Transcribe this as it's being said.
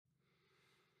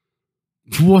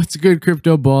What's good,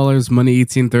 crypto ballers? Money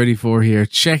 1834 here,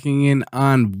 checking in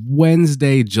on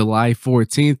Wednesday, July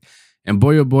 14th. And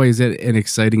boy, oh boy, is it an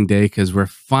exciting day because we're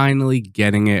finally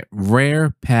getting it.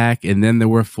 Rare pack, and then there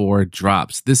were 4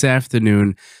 drops this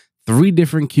afternoon, 3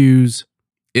 different queues.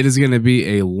 It is going to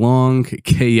be a long,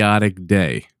 chaotic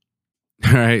day.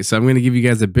 All right, so I'm going to give you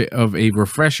guys a bit of a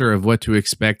refresher of what to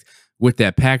expect with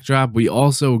that pack drop. We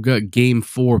also got Game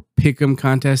 4 Pick'em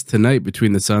contest tonight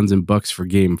between the Suns and Bucks for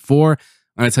Game 4.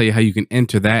 I'm going to tell you how you can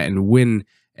enter that and win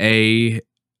a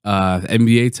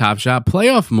NBA Top Shot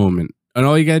playoff moment. And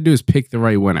all you got to do is pick the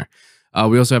right winner.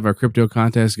 We also have our crypto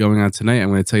contest going on tonight. I'm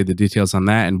going to tell you the details on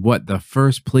that and what the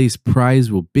first place prize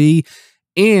will be.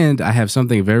 And I have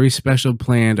something very special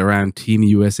planned around Team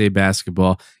USA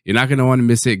basketball. You're not going to want to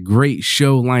miss it. Great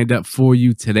show lined up for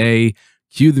you today.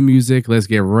 Cue the music. Let's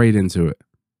get right into it.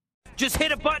 Just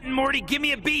hit a button, Morty. Give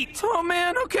me a beat. Oh,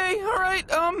 man. Okay. All right.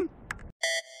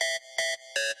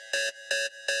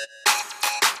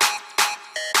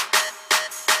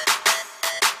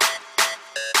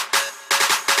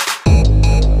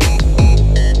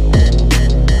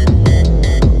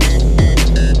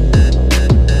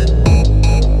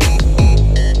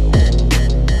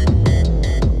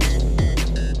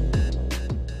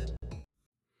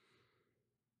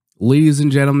 Ladies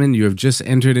and gentlemen, you have just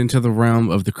entered into the realm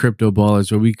of the Crypto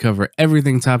Ballers, where we cover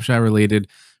everything Top Shot related,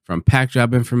 from pack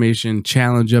drop information,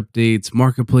 challenge updates,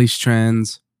 marketplace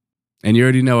trends. And you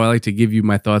already know I like to give you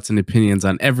my thoughts and opinions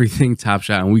on everything Top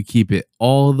Shot, and we keep it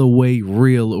all the way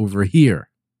real over here.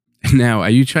 Now,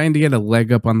 are you trying to get a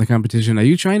leg up on the competition? Are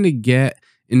you trying to get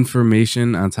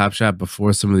information on Top Shot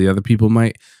before some of the other people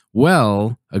might?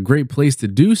 Well, a great place to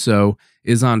do so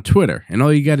is on Twitter. And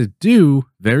all you got to do,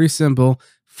 very simple,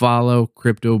 follow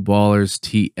Crypto Ballers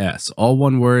TS. All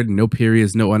one word, no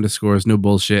periods, no underscores, no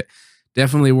bullshit.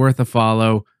 Definitely worth a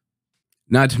follow.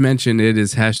 Not to mention, it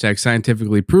is hashtag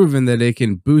scientifically proven that it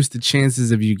can boost the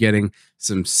chances of you getting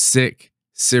some sick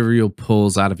serial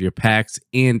pulls out of your packs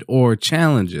and or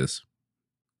challenges.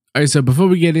 All right, so before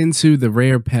we get into the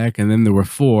rare pack, and then there were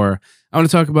 4, I want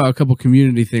to talk about a couple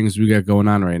community things we got going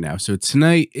on right now. So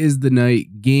tonight is the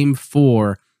night, Game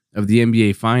 4 of the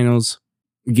NBA Finals.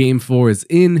 Game 4 is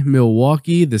in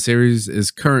Milwaukee. The series is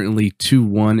currently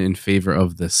 2-1 in favor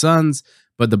of the Suns,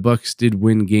 but the Bucks did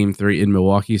win Game 3 in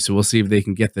Milwaukee, so we'll see if they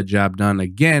can get the job done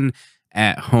again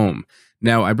at home.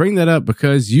 Now, I bring that up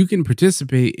because you can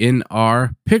participate in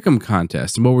our Pick'em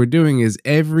contest. And what we're doing is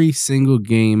every single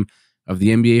game of the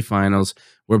NBA Finals,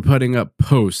 we're putting up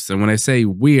posts. And when I say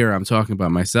we're, I'm talking about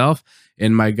myself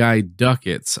and my guy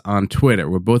Duckets on Twitter.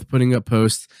 We're both putting up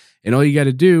posts. And all you got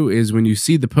to do is when you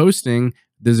see the posting,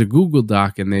 there's a Google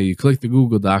Doc in there. You click the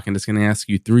Google Doc and it's going to ask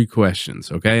you 3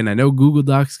 questions. Okay. And I know Google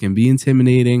Docs can be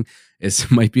intimidating. It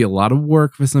might be a lot of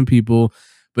work for some people,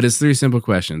 but it's 3 simple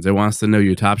questions. It wants to know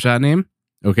your Top Shot name.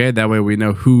 Okay. That way we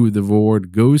know who the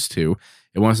reward goes to.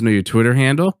 It wants to know your Twitter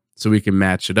handle so we can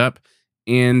match it up.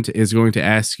 And it's going to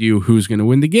ask you who's going to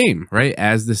win the game, right?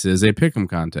 As this is a Pick'em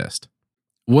contest.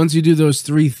 Once you do those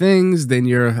 3 things, then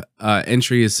your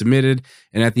entry is submitted.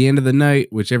 And at the end of the night,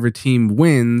 whichever team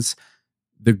wins,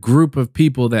 the group of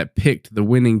people that picked the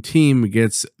winning team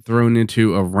gets thrown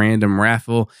into a random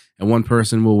raffle, and one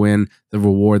person will win the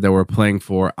reward that we're playing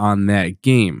for on that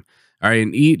game. All right,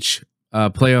 and each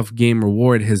playoff game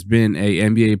reward has been a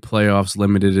NBA Playoffs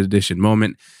limited edition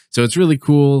moment. So it's really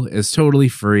cool. It's totally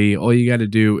free. All you got to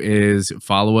do is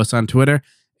follow us on Twitter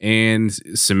and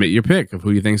submit your pick of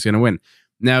who you think is going to win.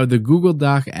 Now, the Google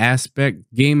Doc aspect,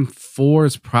 Game 4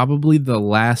 is probably the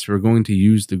last we're going to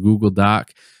use the Google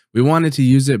Doc. We wanted to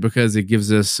use it because it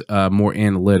gives us more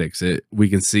analytics. We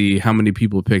can see how many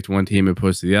people picked one team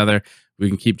opposed to the other. We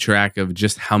can keep track of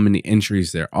just how many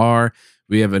entries there are.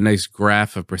 We have a nice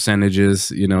graph of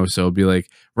percentages, you know, so it'll be like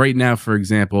right now, for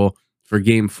example, for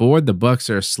Game 4, the Bucks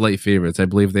are slight favorites. I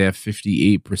believe they have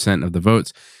 58% of the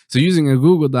votes. So using a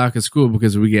Google Doc is cool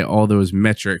because we get all those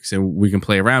metrics and we can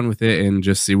play around with it and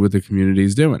just see what the community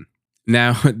is doing.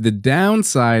 Now, the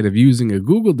downside of using a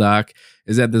Google Doc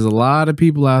is that there's a lot of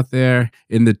people out there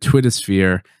in the Twitter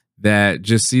sphere that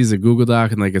just sees a Google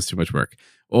Doc and like it's too much work.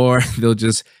 Or they'll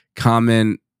just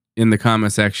comment in the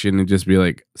comment section and just be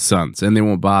like Suns, and they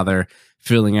won't bother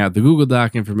filling out the Google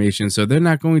Doc information. So they're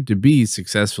not going to be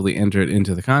successfully entered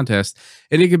into the contest.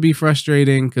 And it could be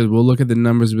frustrating because we'll look at the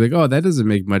numbers and be like, oh, that doesn't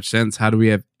make much sense. How do we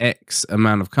have X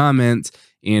amount of comments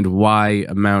and Y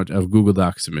amount of Google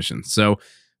Doc submissions? So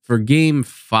for Game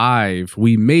 5,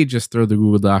 we may just throw the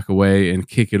Google Doc away and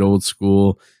kick it old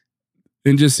school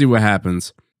and just see what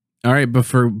happens. All right, but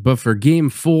for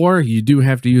game 4, you do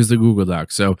have to use the Google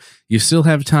Doc. So you still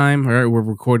have time. All right, we're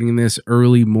recording this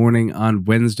early morning on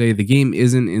Wednesday. The game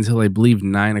isn't until I believe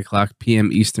 9 o'clock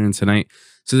p.m. Eastern tonight.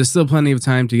 So there's still plenty of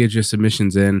time to get your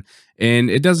submissions in. And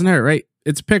it doesn't hurt, right?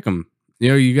 It's pick 'em. You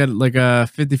know, you got like a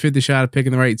 50-50 shot of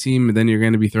picking the right team, and then you're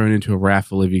going to be thrown into a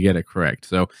raffle if you get it correct.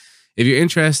 So if you're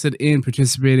interested in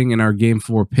participating in our game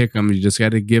 4 pick 'em, you just got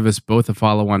to give us both a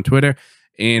follow on Twitter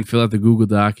and fill out the Google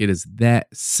Doc. It is that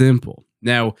simple.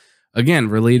 Now, again,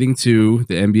 relating to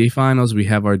the NBA Finals, we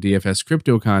have our DFS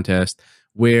crypto contest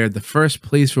where the first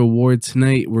place reward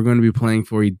tonight, we're going to be playing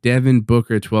for a Devin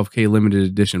Booker 12K limited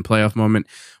edition playoff moment,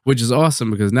 which is awesome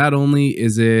because not only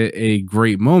is it a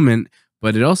great moment,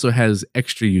 but it also has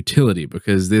extra utility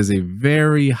because there's a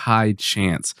very high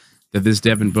chance that this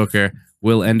Devin Booker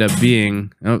will end up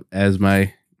being, oh, as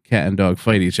my cat and dog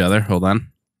fight each other. Hold on.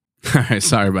 All right,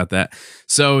 sorry about that.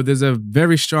 So there's a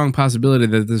very strong possibility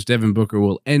that this Devin Booker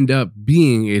will end up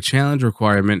being a challenge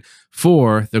requirement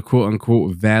for the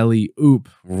quote-unquote Valley Oop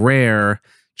rare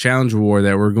challenge reward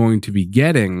that we're going to be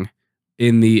getting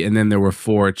in the and then there were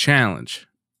 4 challenge.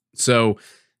 So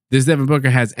this Devin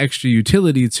Booker has extra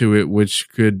utility to it, which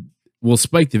will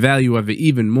spike the value of it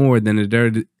even more than it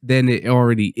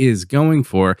already is going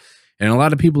for. And a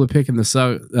lot of people are picking the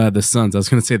Suns. I was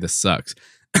going to say the Sucks.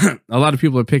 A lot of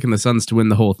people are picking the Suns to win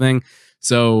the whole thing.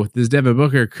 So this Devin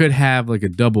Booker could have like a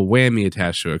double whammy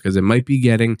attached to it because it might be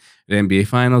getting an NBA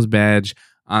Finals badge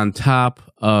on top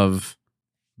of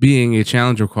being a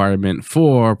challenge requirement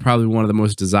for probably one of the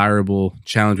most desirable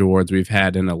challenge awards we've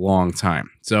had in a long time.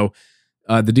 So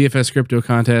the DFS crypto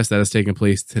contest that is taking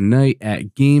place tonight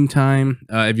at game time.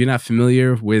 If you're not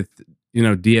familiar with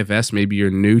DFS, maybe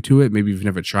you're new to it, maybe you've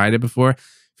never tried it before,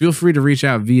 feel free to reach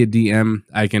out via DM.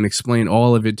 I can explain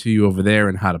all of it to you over there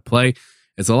and how to play.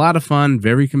 It's a lot of fun,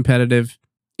 very competitive,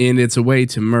 and it's a way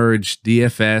to merge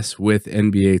DFS with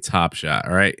NBA Top Shot.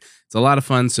 All right. It's a lot of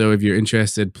fun. So if you're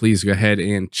interested, please go ahead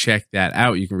and check that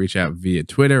out. You can reach out via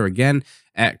Twitter again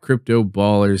at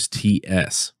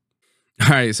CryptoBallersTS. All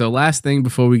right. So last thing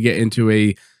before we get into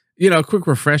a quick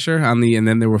refresher on the and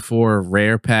then there were 4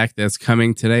 rare pack that's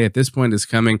coming today. At this point, it's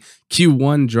coming.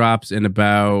 Q1 drops in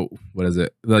about,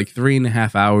 like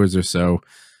 3.5 hours or so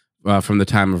from the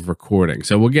time of recording.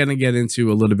 So we're going to get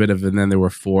into a little bit of and then there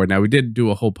were 4. Now, we did do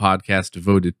a whole podcast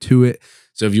devoted to it.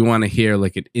 So if you want to hear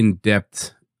like an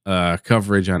in-depth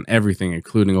coverage on everything,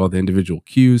 including all the individual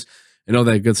cues and all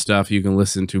that good stuff, you can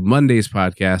listen to Monday's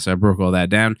podcast. I broke all that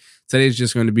down. Today's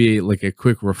just going to be like a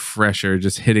quick refresher,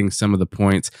 just hitting some of the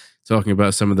points, talking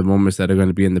about some of the moments that are going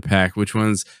to be in the pack, which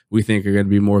ones we think are going to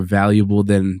be more valuable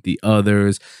than the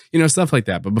others, stuff like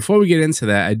that. But before we get into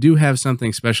that, I do have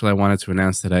something special I wanted to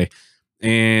announce today.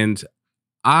 And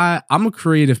I'm a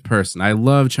creative person. I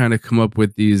love trying to come up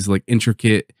with these like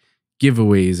intricate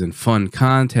giveaways and fun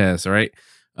contests, all right?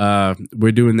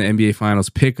 We're doing the NBA Finals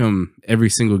pick 'em every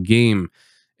single game.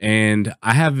 And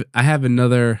I have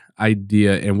another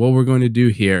idea. And what we're going to do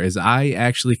here is I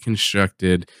actually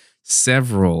constructed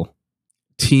several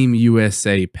Team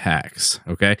USA packs.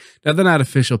 Okay. Now they're not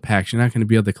official packs. You're not going to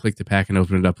be able to click the pack and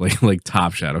open it up like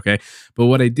Top Shot. Okay. But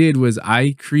what I did was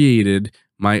I created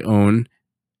my own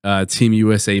Team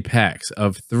USA packs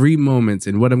of 3 moments.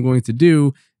 And what I'm going to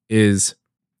do is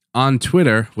on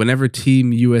Twitter, whenever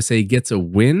Team USA gets a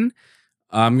win,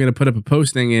 I'm going to put up a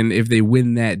posting, and if they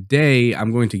win that day,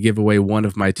 I'm going to give away one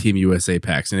of my Team USA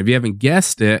packs. And if you haven't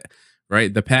guessed it,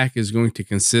 right, the pack is going to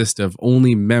consist of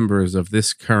only members of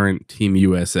this current Team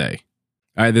USA.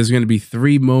 All right, there's going to be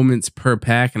 3 moments per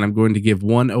pack, and I'm going to give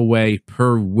 1 away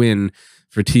per win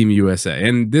for Team USA.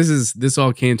 And this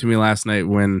all came to me last night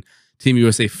when Team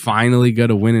USA finally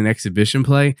got a win in exhibition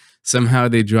play. Somehow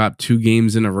they dropped 2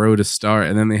 games in a row to start,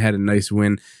 and then they had a nice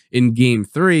win in game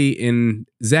 3. And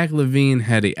Zach LaVine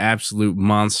had an absolute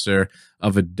monster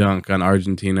of a dunk on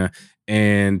Argentina.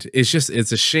 And it's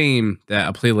a shame that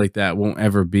a play like that won't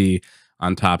ever be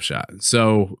on Top Shot.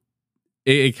 So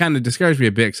it kind of discouraged me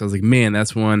a bit because I was like, man,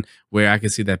 that's one where I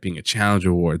could see that being a challenge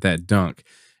award, that dunk.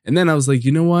 And then I was like,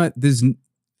 you know what?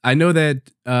 I know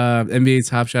that NBA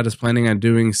Top Shot is planning on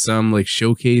doing some like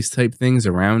showcase type things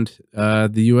around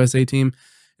the USA team.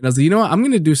 And I was like, you know what? I'm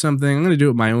going to do something. I'm going to do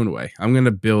it my own way. I'm going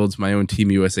to build my own Team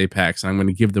USA packs, and I'm going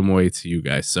to give them away to you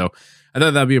guys. So I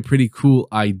thought that'd be a pretty cool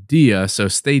idea. So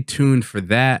stay tuned for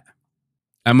that.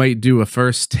 I might do a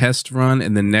first test run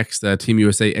in the next Team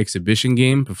USA exhibition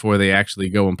game before they actually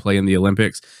go and play in the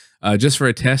Olympics, just for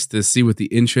a test to see what the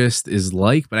interest is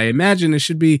like. But I imagine it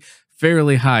should be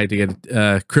fairly high to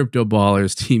get Crypto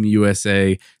Ballers Team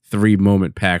USA 3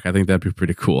 moment pack. I think that'd be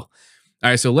pretty cool. All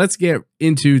right, so let's get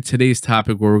into today's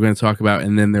topic where we're going to talk about,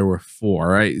 and then there were four,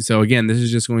 right? So again, this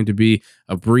is just going to be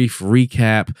a brief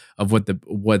recap of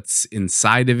what's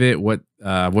inside of it, what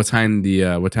time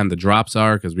the drops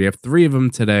are, because we have three of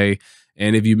them today.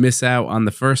 And if you miss out on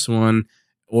the first one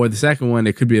or the second one,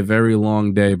 it could be a very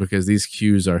long day because these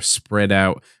queues are spread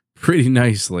out pretty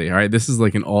nicely. All right, this is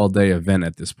like an all-day event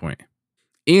at this point.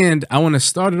 And I want to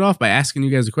start it off by asking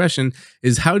you guys a question,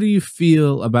 is how do you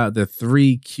feel about the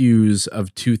 3 queues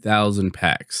of 2,000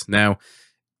 packs? Now,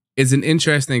 it's an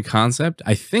interesting concept.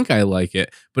 I think I like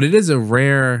it, but it is a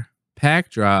rare pack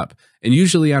drop. And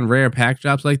usually on rare pack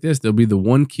drops like this, there'll be the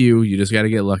 1 queue. You just got to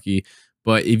get lucky.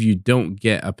 But if you don't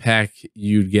get a pack,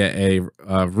 you'd get a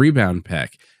rebound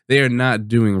pack. They are not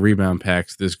doing rebound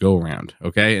packs this go round.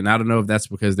 Okay. And I don't know if that's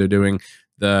because they're doing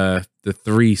the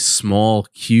 3 small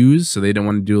queues, so they don't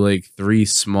want to do like 3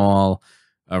 small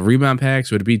rebound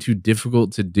packs. Would it be too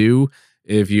difficult to do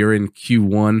if you're in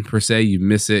Q1 per se? You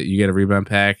miss it, you get a rebound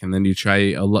pack, and then you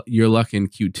try your luck in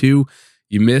Q2,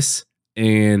 you miss,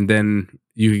 and then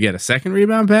you could get a second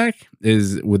rebound pack.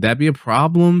 Would that be a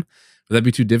problem? Would that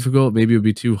be too difficult? Maybe it would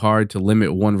be too hard to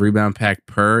limit 1 rebound pack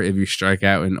per if you strike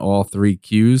out in all 3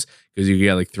 queues, because you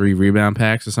get like 3 rebound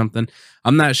packs or something.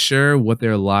 I'm not sure what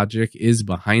their logic is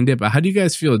behind it, but how do you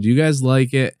guys feel? Do you guys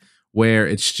like it where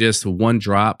it's just 1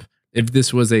 drop? If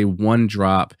this was a 1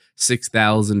 drop,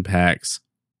 6,000 packs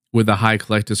with a high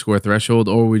collector score threshold,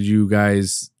 or would you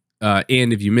guys,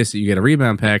 and if you miss it, you get a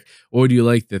rebound pack, or do you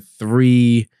like the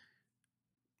 3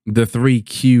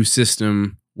 queue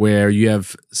system where you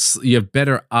have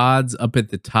better odds up at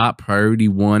the top? Priority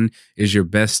 1 is your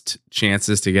best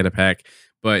chances to get a pack,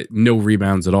 but no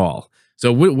rebounds at all.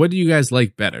 So what do you guys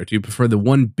like better? Do you prefer the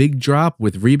 1 big drop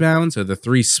with rebounds, or the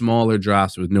 3 smaller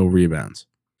drops with no rebounds?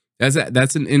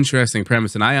 That's an interesting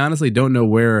premise, and I honestly don't know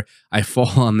where I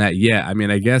fall on that yet. I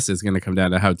mean, I guess it's going to come down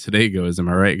to how today goes. Am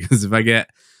I right? Because if I get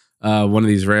one of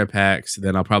these rare packs,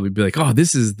 then I'll probably be like, oh,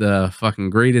 this is the fucking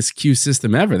greatest queue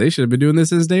system ever. They should have been doing this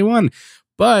since day 1.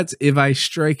 But if I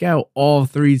strike out all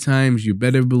 3 times, you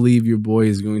better believe your boy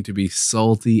is going to be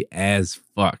salty as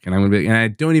fuck. And I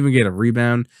don't even get a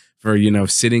rebound for,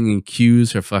 sitting in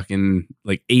queues for fucking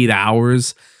like 8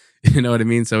 hours. You know what I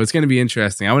mean? So it's going to be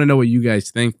interesting. I want to know what you guys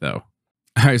think, though.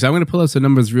 All right, so I'm going to pull up some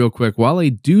numbers real quick. While I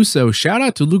do so, shout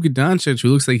out to Luka Doncic, who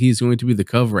looks like he's going to be the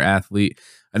cover athlete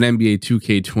on NBA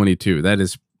 2K22. That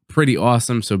is pretty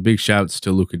awesome. So big shouts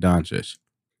to Luka Doncic.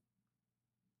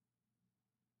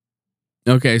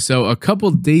 Okay, so a couple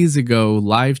days ago,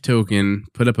 Live Token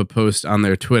put up a post on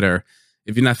their Twitter.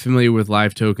 If you're not familiar with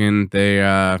Live Token,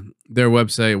 their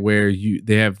website where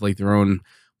they have like their own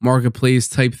marketplace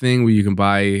type thing where you can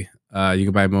buy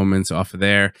moments off of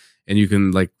there, and you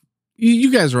can like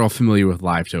you guys are all familiar with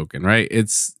Live Token, right?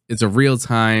 It's a real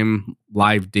time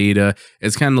live data.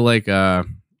 It's kind of like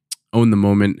Own the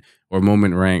Moment or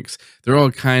Moment Ranks. They're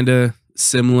all kind of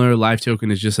similar. Live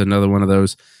Token is just another one of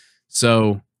those.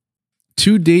 So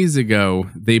 2 days ago,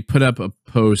 they put up a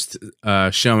post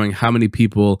showing how many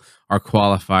people are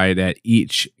qualified at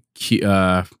each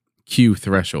queue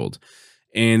threshold.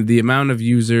 And the amount of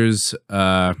users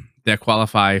that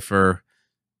qualify for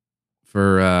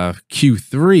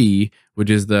Q3, which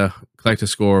is the collector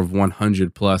score of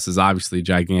 100 plus, is obviously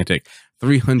gigantic.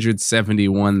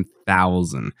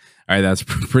 371,000. All right, that's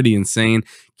pretty insane.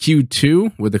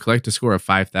 Q2 with the collector score of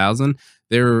 5,000.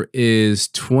 There is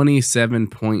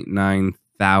 27.9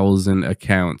 thousand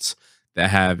accounts that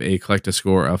have a collector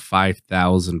score of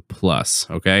 5,000 plus.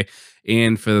 Okay.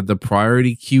 And for the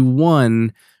priority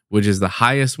Q1, which is the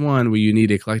highest one where you need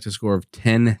a collector score of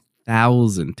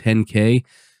 10,000, 10K,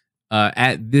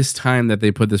 at this time that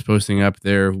they put this posting up,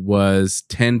 there was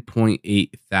 10.8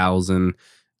 thousand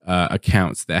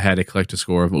accounts that had a collector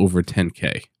score of over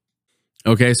 10K.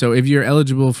 Okay, so if you're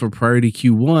eligible for priority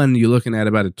Q1, you're looking at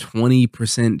about a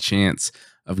 20% chance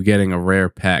of getting a rare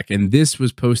pack. And this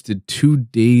was posted 2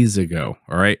 days ago.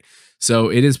 All right. So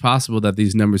it is possible that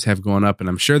these numbers have gone up, and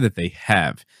I'm sure that they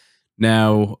have.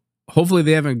 Now, hopefully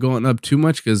they haven't gone up too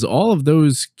much, because all of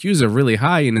those queues are really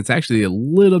high, and it's actually a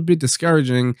little bit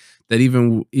discouraging that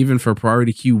even for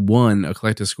priority Q1, a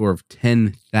collector score of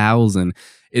 10,000,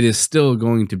 it is still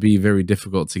going to be very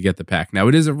difficult to get the pack. Now,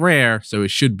 it is a rare, so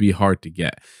it should be hard to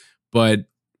get. But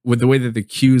with the way that the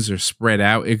queues are spread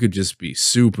out, it could just be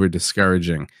super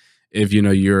discouraging. If,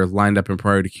 you're lined up in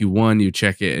priority Q1, you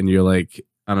check it, and you're like,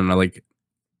 I don't know, like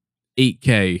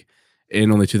 8K,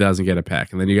 and only 2,000 get a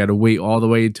pack. And then you got to wait all the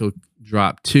way until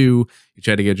drop 2. You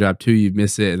try to get drop 2, you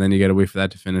miss it, and then you got to wait for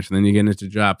that to finish. And then you get into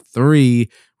drop 3,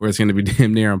 where it's going to be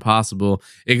damn near impossible.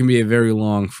 It can be a very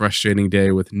long, frustrating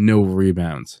day with no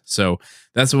rebounds. So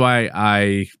that's why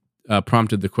I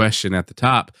prompted the question at the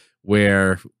top,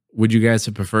 where would you guys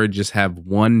have preferred just have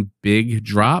one big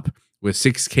drop with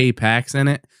 6K packs in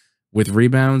it with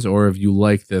rebounds, or if you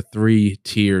like the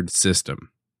 3-tiered system?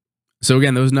 So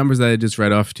again, those numbers that I just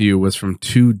read off to you was from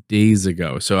 2 days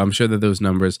ago. So I'm sure that those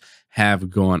numbers have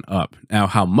gone up. Now,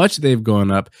 how much they've gone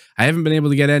up, I haven't been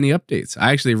able to get any updates.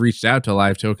 I actually reached out to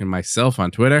Live Token myself on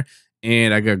Twitter,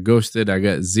 and I got ghosted. I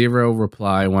got 0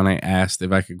 reply when I asked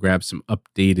if I could grab some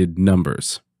updated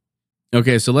numbers.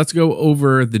 Okay, so let's go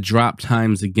over the drop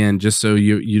times again, just so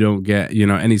you don't get,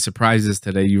 any surprises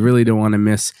today. You really don't want to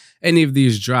miss any of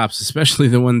these drops, especially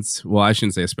the ones, well, I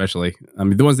shouldn't say especially. I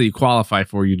mean, the ones that you qualify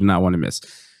for, you do not want to miss.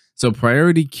 So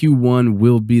priority Q1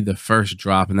 will be the first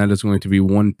drop, and that is going to be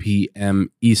 1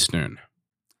 p.m. Eastern.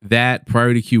 That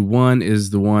priority Q1 is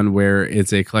the one where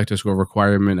it's a collector score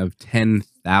requirement of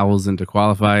 10,000 to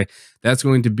qualify. That's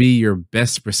going to be your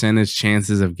best percentage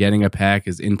chances of getting a pack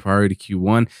is in priority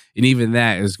Q1, and even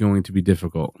that is going to be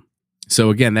difficult. So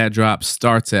again, that drop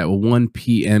starts at 1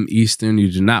 p.m. Eastern.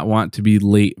 You do not want to be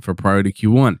late for priority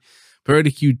Q1.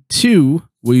 Priority Q2,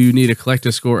 where you need a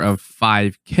collector score of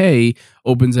 5K,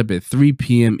 opens up at 3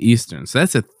 p.m. Eastern. So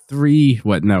that's a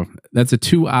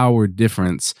 2-hour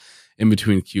difference in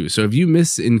between queues. So if you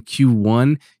miss in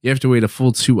Q1, you have to wait a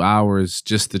full 2 hours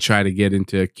just to try to get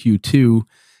into Q2.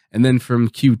 And then from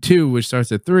Q2, which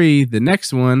starts at 3, the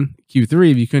next one,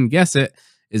 Q3, if you couldn't guess it,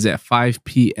 is at 5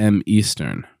 p.m.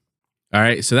 Eastern. All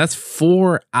right, so that's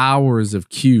 4 hours of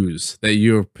queues that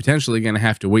you're potentially going to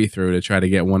have to wait through to try to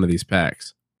get one of these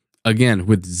packs. Again,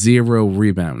 with 0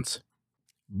 rebounds.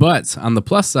 But on the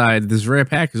plus side, this rare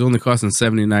pack is only costing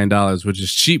 $79, which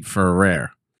is cheap for a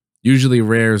rare. Usually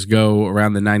rares go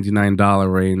around the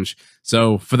 $99 range.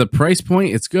 So for the price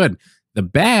point, it's good. The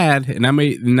bad, and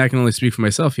I can only speak for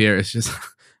myself here, it's just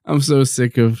I'm so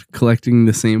sick of collecting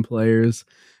the same players.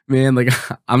 Man, like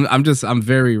I'm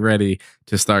very ready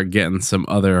to start getting some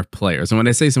other players. And when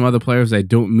I say some other players, I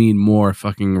don't mean more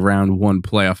fucking round 1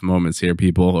 playoff moments here,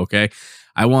 people, okay?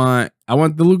 I want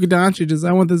the Luka Doncic's,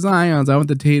 I want the Zions, I want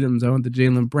the Tatums, I want the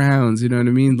Jaylen Browns, you know what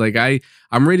I mean? Like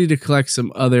I'm ready to collect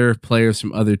some other players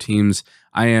from other teams.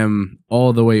 I am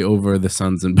all the way over the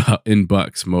Suns and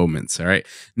Bucks moments, all right?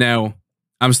 Now,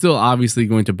 I'm still obviously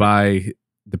going to buy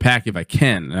the pack if I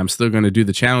can, and I'm still going to do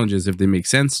the challenges if they make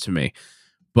sense to me.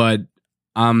 But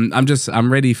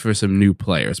I'm ready for some new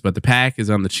players. But the pack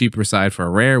is on the cheaper side for a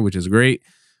rare, which is great.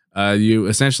 You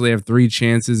essentially have 3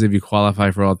 chances if you qualify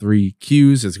for all 3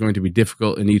 queues. It's going to be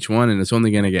difficult in each one, and it's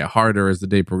only going to get harder as the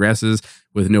day progresses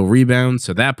with no rebounds.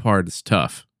 So that part is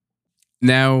tough.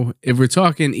 Now, if we're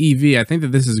talking EV, I think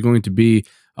that this is going to be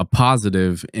a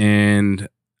positive, and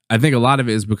I think a lot of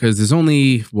it is because there's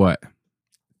only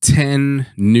 10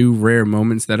 new rare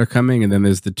moments that are coming, and then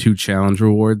there's the 2 challenge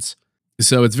rewards.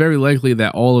 So it's very likely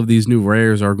that all of these new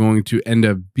rares are going to end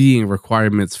up being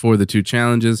requirements for the 2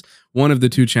 challenges. One of the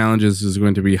 2 challenges is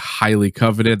going to be highly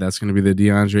coveted. That's going to be the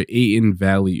DeAndre Ayton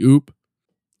Valley Oop.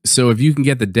 So if you can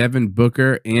get the Devin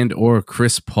Booker and or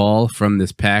Chris Paul from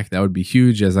this pack, that would be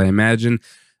huge, as I imagine.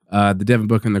 The Devin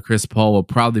Booker and the Chris Paul will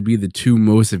probably be the 2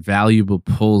 most valuable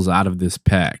pulls out of this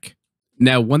pack.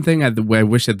 Now, one thing I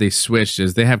wish that they switched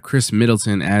is they have Chris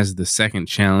Middleton as the 2nd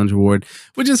challenge award,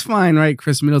 which is fine, right?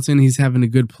 Chris Middleton, he's having a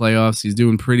good playoffs. He's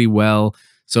doing pretty well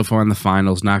so far in the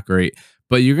finals. Not great.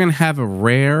 But you're going to have a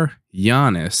rare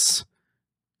Giannis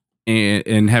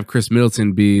and have Chris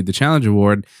Middleton be the challenge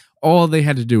award. All they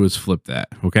had to do was flip that,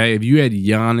 okay? If you had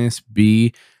Giannis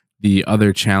be the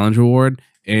other challenge award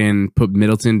and put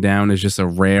Middleton down as just a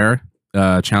rare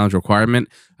challenge requirement,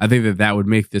 I think that would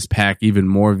make this pack even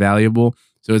more valuable.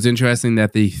 So it's interesting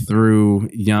that they threw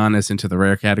Giannis into the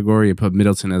rare category and put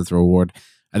Middleton as the reward.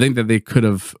 I think that they could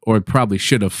have, or probably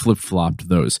should have, flip-flopped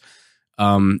those.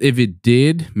 If it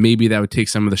did, maybe that would take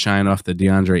some of the shine off the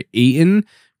DeAndre Ayton,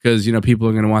 because people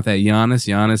are going to want that Giannis.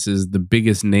 Giannis is the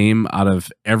biggest name out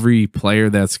of every player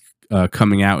that's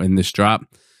coming out in this drop.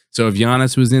 So if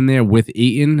Giannis was in there with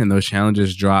Ayton and those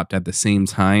challenges dropped at the same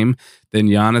time, then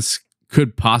Giannis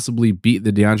could possibly beat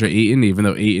the DeAndre Ayton, even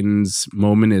though Ayton's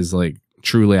moment is like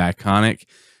truly iconic.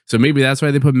 So maybe that's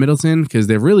why they put Middleton, because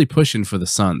they're really pushing for the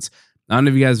Suns. I don't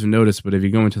know if you guys have noticed, but if you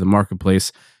go into the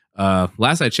marketplace,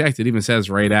 last I checked, it even says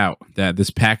right out that this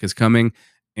pack is coming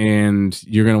and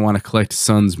you're going to want to collect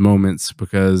Suns moments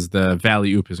because the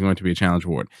Valley Oop is going to be a challenge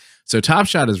award. So Top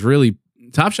Shot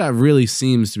really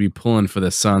seems to be pulling for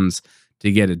the Suns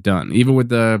to get it done. Even with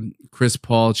the Chris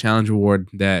Paul challenge award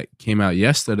that came out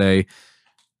yesterday,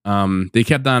 they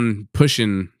kept on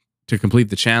pushing to complete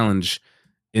the challenge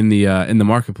in the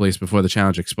marketplace before the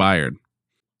challenge expired.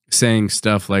 saying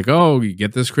stuff like, oh, you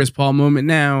get this Chris Paul moment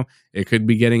now. It could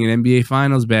be getting an NBA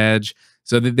Finals badge.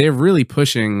 So that they're really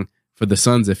pushing for the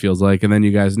Suns, it feels like. And then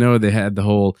you guys know they had the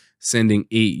whole sending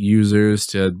 8 users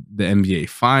to the NBA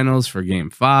Finals for Game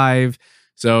 5.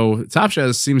 So Top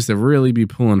Shot seems to really be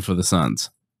pulling for the Suns.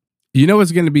 You know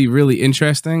what's going to be really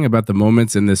interesting about the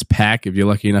moments in this pack, if you're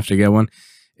lucky enough to get one,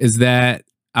 is that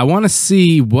I want to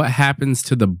see what happens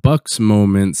to the Bucks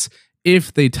moments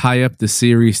if they tie up the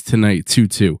series tonight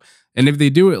 2-2. And if they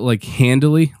do it like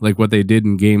handily, like what they did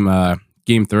in game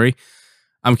 3,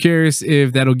 I'm curious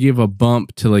if that'll give a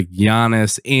bump to like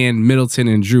Giannis and Middleton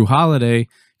and Drew Holiday,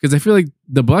 because I feel like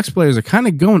the Bucks players are kind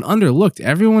of going underlooked.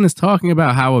 Everyone is talking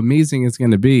about how amazing it's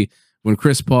going to be when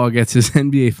Chris Paul gets his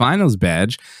NBA Finals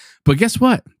badge. But guess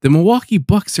what? The Milwaukee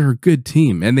Bucks are a good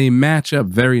team, and they match up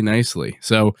very nicely.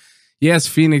 So, yes,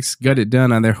 Phoenix got it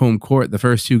done on their home court the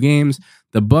first 2 games.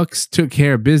 The Bucks took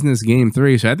care of business Game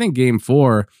 3, so I think Game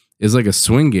 4 is like a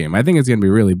swing game. I think it's going to be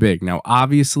really big. Now,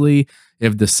 obviously,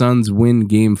 if the Suns win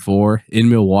Game 4 in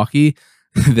Milwaukee,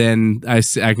 then I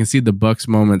can see the Bucks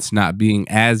moments not being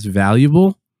as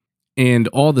valuable, and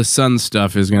all the Suns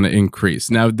stuff is going to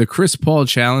increase. Now, the Chris Paul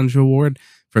Challenge Award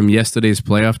from yesterday's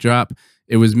playoff drop,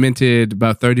 it was minted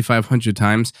about 3,500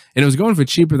 times, and it was going for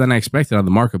cheaper than I expected on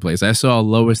the marketplace. I saw a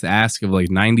lowest ask of like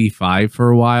 95 for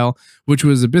a while, which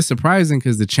was a bit surprising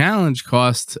because the challenge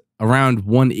cost around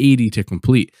 180 to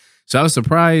complete. So I was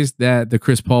surprised that the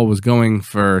Chris Paul was going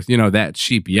for, that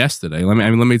cheap yesterday. Let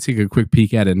me take a quick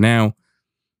peek at it now.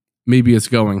 Maybe it's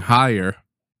going higher.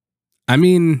 I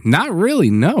mean, not really.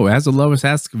 No, it has a lowest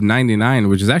ask of 99,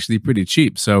 which is actually pretty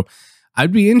cheap. So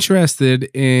I'd be interested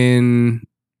in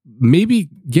maybe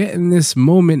getting this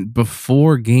moment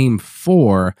before Game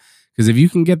 4, because if you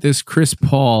can get this Chris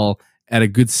Paul at a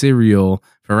good serial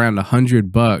for around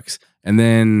 $100, and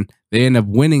then they end up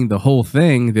winning the whole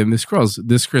thing, then this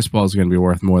Chris Paul is going to be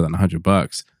worth more than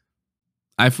 $100.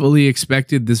 I fully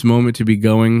expected this moment to be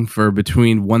going for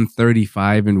between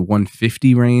 135 and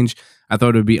 150 range. I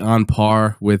thought it would be on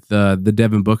par with the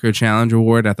Devin Booker Challenge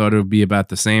Award. I thought it would be about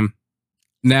the same.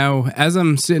 Now, as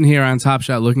I'm sitting here on Top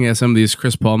Shot looking at some of these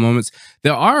Chris Paul moments,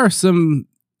 there are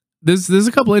there's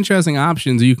a couple interesting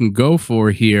options you can go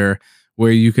for here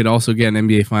where you could also get an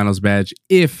NBA Finals badge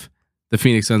if the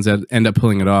Phoenix Suns end up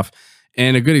pulling it off.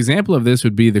 And a good example of this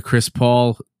would be the Chris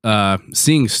Paul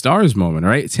Seeing Stars moment,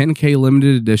 right? 10K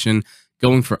limited edition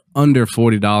going for under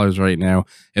 $40 right now.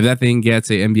 If that thing gets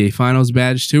a NBA Finals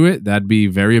badge to it, that'd be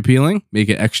very appealing. Make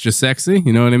it extra sexy,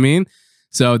 you know what I mean?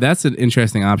 So that's an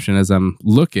interesting option as I'm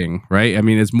looking, right? I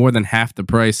mean, it's more than half the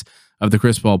price of the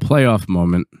Chris Paul playoff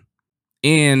moment.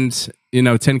 And,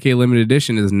 10K limited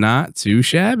edition is not too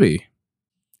shabby.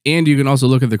 And you can also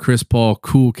look at the Chris Paul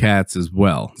Cool Cats as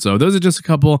well. So those are just a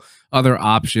couple other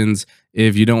options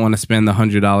if you don't want to spend the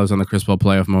 $100 on the Chris Paul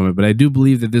playoff moment. But I do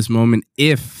believe that this moment,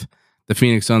 if the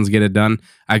Phoenix Suns get it done,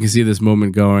 I can see this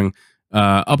moment going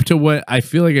up to what I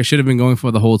feel like I should have been going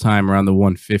for the whole time, around the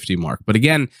 150 mark. But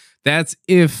again, that's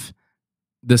if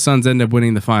the Suns end up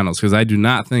winning the finals, because I do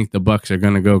not think the Bucks are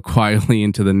going to go quietly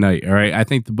into the night. All right, I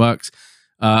think the Bucks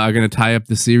are going to tie up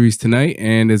the series tonight,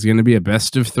 and it's going to be a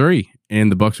best of 3,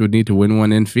 and the Bucks would need to win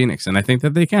one in Phoenix, and I think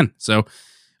that they can. So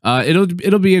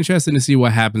it'll be interesting to see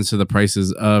what happens to the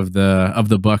prices of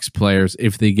the Bucks players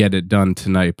if they get it done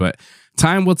tonight. But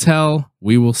time will tell.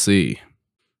 We will see.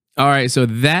 All right, so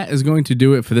that is going to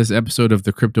do it for this episode of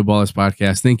the Crypto Ballers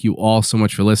Podcast. Thank you all so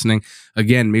much for listening.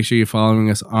 Again, make sure you're following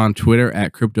us on Twitter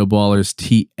at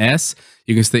CryptoBallersTS.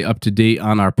 You can stay up to date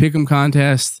on our Pick'em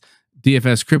contest,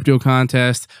 DFS Crypto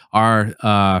contest,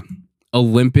 our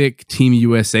Olympic Team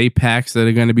USA packs that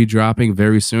are going to be dropping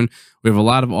very soon. We have a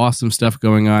lot of awesome stuff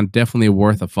going on. Definitely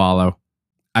worth a follow.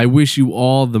 I wish you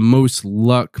all the most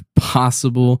luck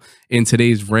possible in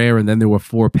today's rare, and then there were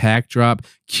 4 pack drop.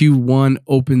 Q1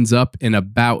 opens up in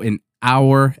about an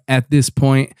hour at this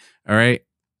point. All right.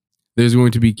 There's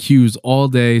going to be Qs all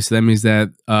day. So that means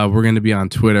that we're going to be on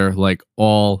Twitter like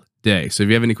all day. So if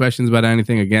you have any questions about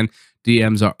anything, again,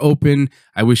 DMs are open.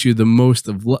 I wish you the most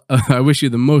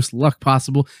luck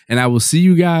possible, and I will see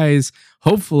you guys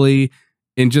hopefully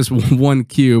in just 1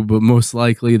 queue, but most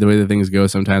likely the way the things go,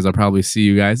 sometimes I'll probably see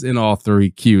you guys in all 3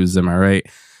 queues. Am I right?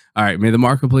 All right. May the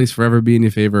marketplace forever be in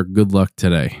your favor. Good luck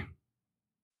today.